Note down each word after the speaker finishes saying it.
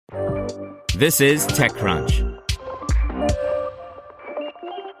This is TechCrunch.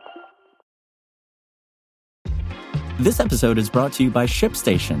 This episode is brought to you by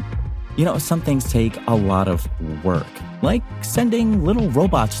ShipStation. You know, some things take a lot of work, like sending little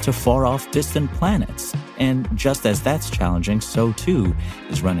robots to far-off distant planets. And just as that's challenging, so too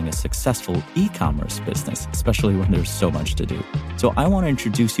is running a successful e-commerce business, especially when there's so much to do. So I want to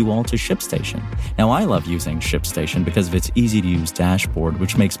introduce you all to ShipStation. Now, I love using ShipStation because of its easy-to-use dashboard,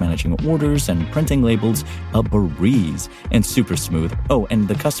 which makes managing orders and printing labels a breeze and super smooth. Oh, and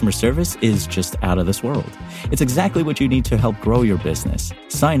the customer service is just out of this world. It's exactly what you need to help grow your business.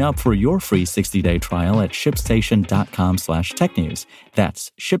 Sign up for your free 60-day trial at shipstation.com/technews.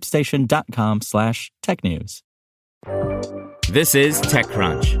 That's shipstation.com/technews. This is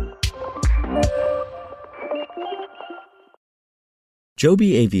TechCrunch.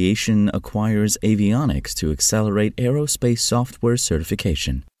 Joby Aviation acquires Avionyx to accelerate aerospace software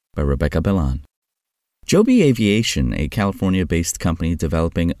certification by Rebecca Bellan. Joby Aviation, a California-based company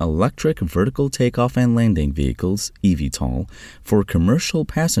developing electric vertical takeoff and landing vehicles, eVTOL, for commercial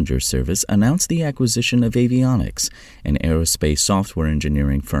passenger service, announced the acquisition of Avionyx, an aerospace software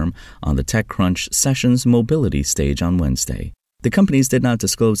engineering firm, on the TechCrunch Sessions mobility stage on Wednesday. The companies did not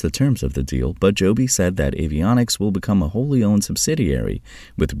disclose the terms of the deal, but Joby said that Avionyx will become a wholly owned subsidiary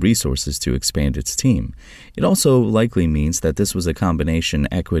with resources to expand its team. It also likely means that this was a combination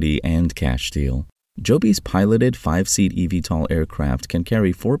equity and cash deal. Joby's piloted 5-seat eVTOL aircraft can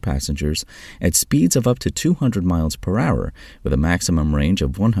carry 4 passengers at speeds of up to 200 miles per hour, with a maximum range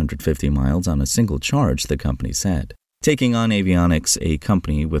of 150 miles on a single charge, the company said. Taking on Avionyx, a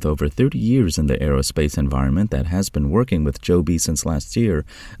company with over 30 years in the aerospace environment that has been working with Joby since last year,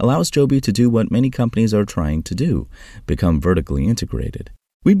 allows Joby to do what many companies are trying to do: become vertically integrated.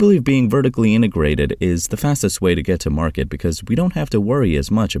 We believe being vertically integrated is the fastest way to get to market because we don't have to worry as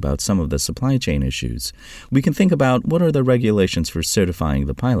much about some of the supply chain issues. We can think about what are the regulations for certifying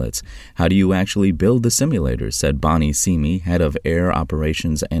the pilots. How do you actually build the simulators, said Bonnie Simi, head of air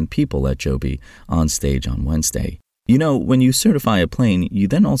operations and people at Joby, on stage on Wednesday. You know, when you certify a plane, you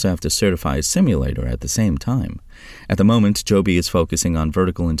then also have to certify a simulator at the same time. At the moment, Joby is focusing on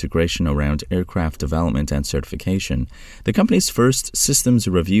vertical integration around aircraft development and certification. The company's first systems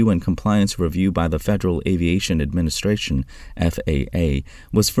review and compliance review by the Federal Aviation Administration, FAA,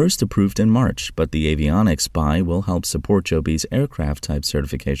 was first approved in March, but the Avionyx buy will help support Joby's aircraft type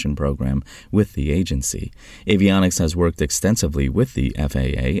certification program with the agency. Avionyx has worked extensively with the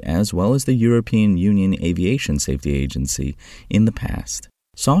FAA as well as the European Union Aviation Safety Agency in the past.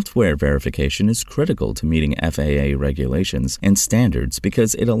 Software verification is critical to meeting FAA regulations and standards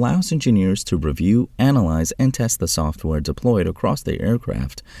because it allows engineers to review, analyze, and test the software deployed across the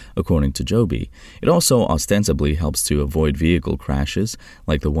aircraft, according to Joby. It also ostensibly helps to avoid vehicle crashes,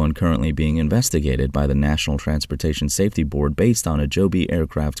 like the one currently being investigated by the National Transportation Safety Board based on a Joby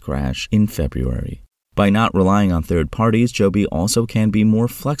aircraft crash in February. By not relying on third parties, Joby also can be more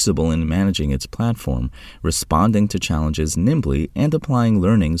flexible in managing its platform, responding to challenges nimbly and applying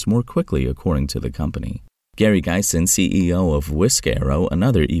learnings more quickly, according to the company. Gary Geisen, CEO of Whisk Aero,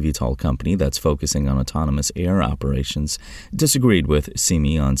 another eVTOL company that's focusing on autonomous air operations, disagreed with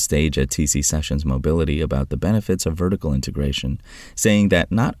Simi on stage at TC Sessions Mobility about the benefits of vertical integration, saying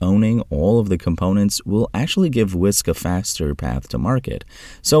that not owning all of the components will actually give Whisk a faster path to market.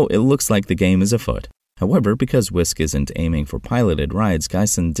 So it looks like the game is afoot. However, because Whisk isn't aiming for piloted rides,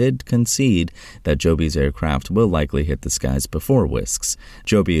 Geisen did concede that Joby's aircraft will likely hit the skies before Whisk's.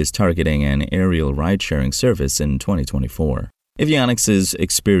 Joby is targeting an aerial ride-sharing service in 2024. Avionyx's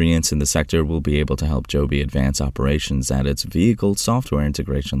experience in the sector will be able to help Joby advance operations at its vehicle software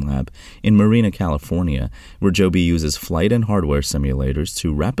integration lab in Marina, California, where Joby uses flight and hardware simulators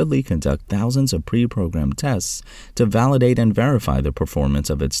to rapidly conduct thousands of pre-programmed tests to validate and verify the performance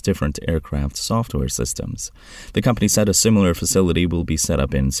of its different aircraft software systems. The company said a similar facility will be set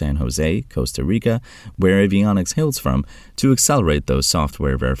up in San Jose, Costa Rica, where Avionyx hails from, to accelerate those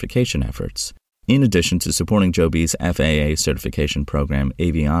software verification efforts. In addition to supporting Joby's FAA certification program,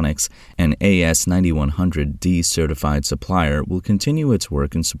 Avionyx, an AS9100D certified supplier, will continue its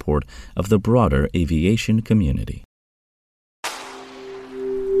work in support of the broader aviation community.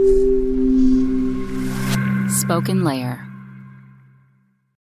 Spoken Layer.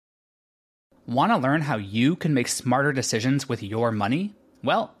 Want to learn how you can make smarter decisions with your money?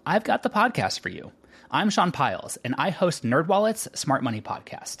 Well, I've got the podcast for you. I'm Sean Piles, and I host NerdWallet's Smart Money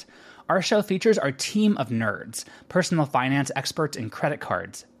Podcast. Our show features our team of nerds, personal finance experts in credit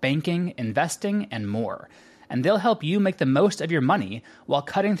cards, banking, investing, and more. And they'll help you make the most of your money while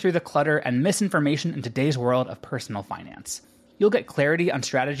cutting through the clutter and misinformation in today's world of personal finance. You'll get clarity on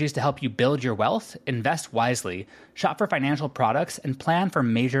strategies to help you build your wealth, invest wisely, shop for financial products, and plan for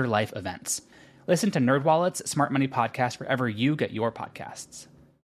major life events. Listen to NerdWallet's Smart Money Podcast wherever you get your podcasts.